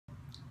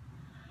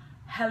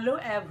Hello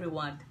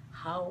everyone,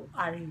 how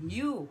are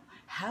you?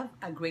 Have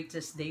a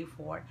greatest day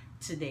for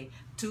today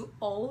to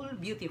all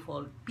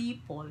beautiful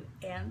people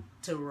in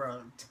the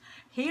world.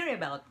 Hear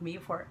about me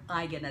for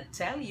I gonna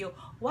tell you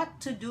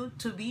what to do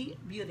to be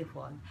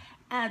beautiful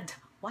and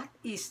what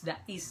is the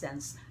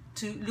essence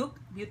to look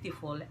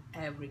beautiful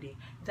every day.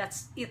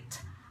 That's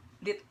it.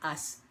 Let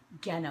us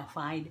gonna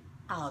find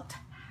out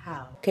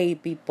how. Okay,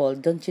 people,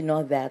 don't you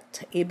know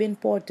that even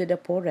poor to the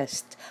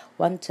poorest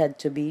wanted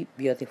to be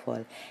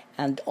beautiful?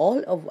 And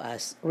all of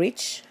us,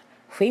 rich,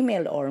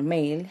 female or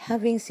male,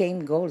 having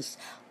same goals,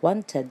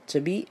 wanted to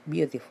be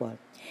beautiful.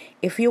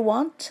 If you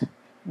want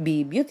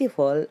be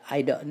beautiful,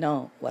 I don't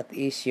know what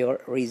is your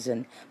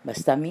reason.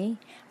 Basta me,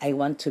 I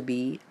want to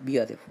be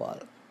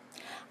beautiful.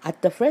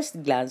 At the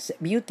first glance,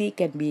 beauty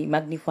can be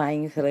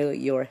magnifying through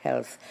your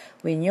health.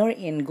 When you're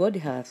in good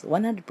health,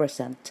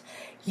 100%,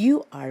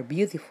 you are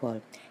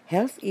beautiful.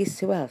 Health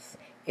is wealth.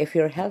 If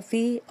you're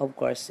healthy, of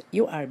course,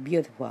 you are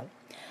beautiful.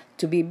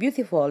 To be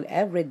beautiful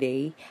every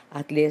day,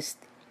 at least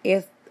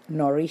eat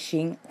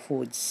nourishing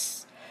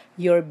foods.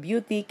 Your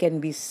beauty can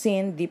be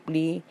seen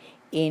deeply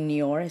in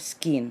your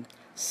skin.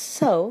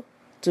 So,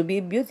 to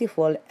be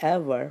beautiful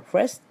ever,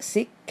 first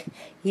seek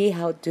ye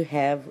how to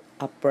have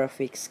a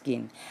perfect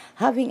skin.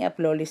 Having a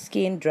flawless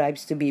skin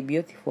drives to be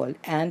beautiful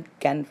and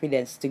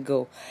confidence to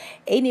go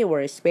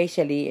anywhere,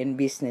 especially in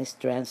business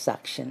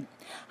transaction.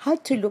 How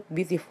to look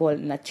beautiful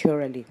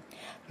naturally.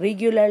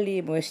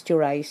 Regularly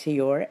moisturize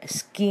your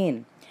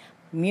skin.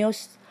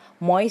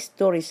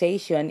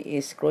 Moisturization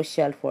is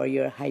crucial for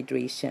your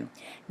hydration.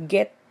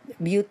 Get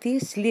beauty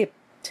sleep.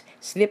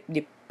 Sleep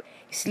deep.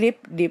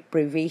 Sleep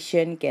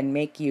deprivation can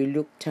make you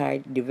look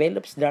tired,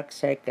 develops dark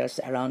circles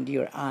around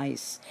your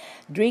eyes.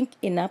 Drink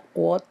enough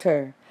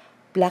water.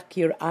 Pluck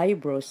your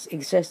eyebrows.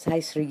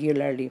 Exercise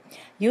regularly.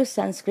 Use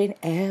sunscreen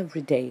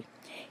every day.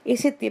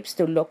 Easy tips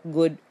to look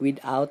good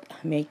without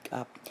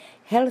makeup.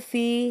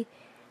 Healthy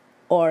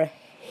or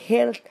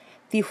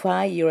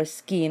healthify your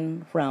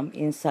skin from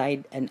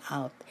inside and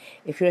out.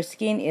 If your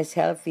skin is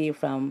healthy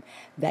from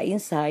the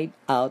inside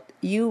out,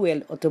 you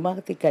will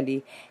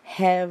automatically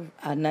have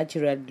a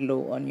natural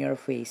glow on your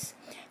face.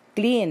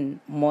 Clean,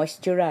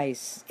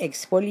 moisturize,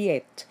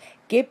 exfoliate,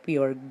 keep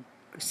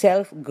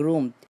yourself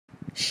groomed.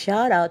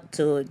 Shout out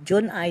to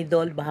Jun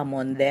Idol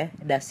Bahamonde,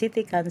 the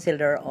City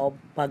Councilor of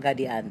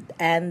Pagadian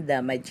and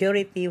the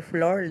majority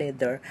floor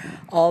leader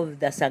of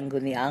the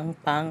Sangguniang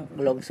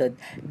Panglungsod,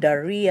 the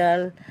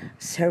real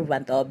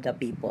servant of the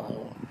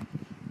people.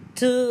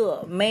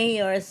 To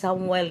Mayor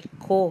Samuel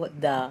Ko,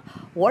 the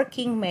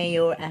working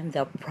mayor and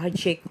the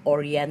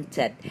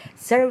project-oriented,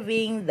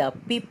 serving the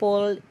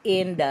people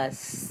in the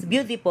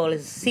beautiful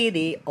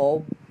city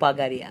of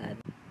Pagadian.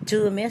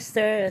 To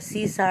Mr.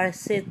 Cesar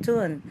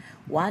Situn,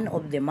 one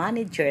of the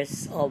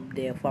managers of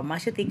the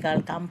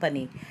pharmaceutical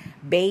company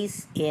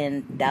based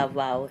in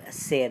Davao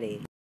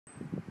City.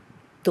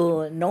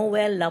 To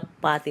Noel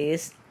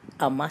Lapatis,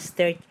 a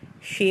master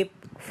chef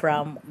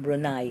from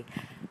Brunei.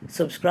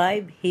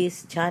 Subscribe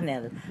his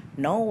channel,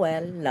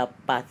 Noel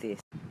Lapatis.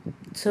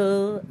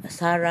 To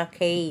Sarah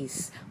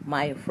Case,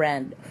 my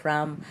friend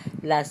from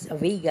Las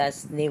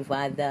Vegas,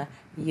 Nevada,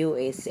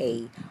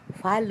 USA.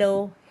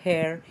 Follow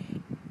her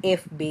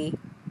FB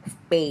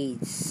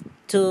page.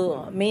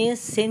 To Miss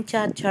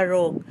Cynthia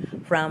Charog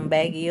from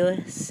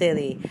Baguio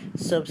City.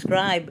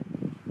 Subscribe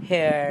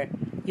her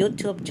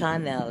YouTube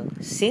channel,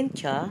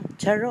 Cynthia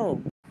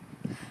Charog.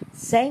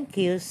 Thank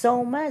you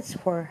so much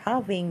for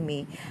having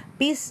me.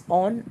 Peace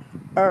on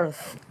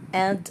earth,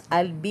 and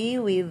I'll be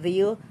with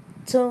you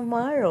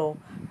tomorrow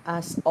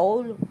as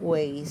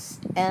always,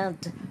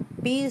 and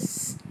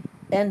peace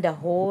in the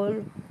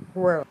whole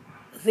world.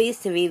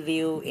 This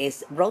video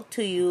is brought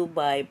to you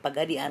by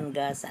Pagadian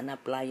Gas and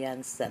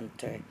Appliance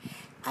Center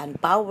and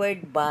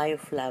powered by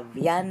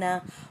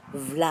Flaviana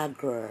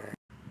Vlogger.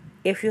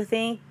 If you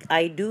think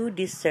I do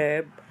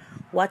deserve,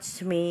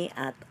 watch me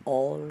at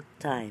all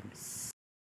times.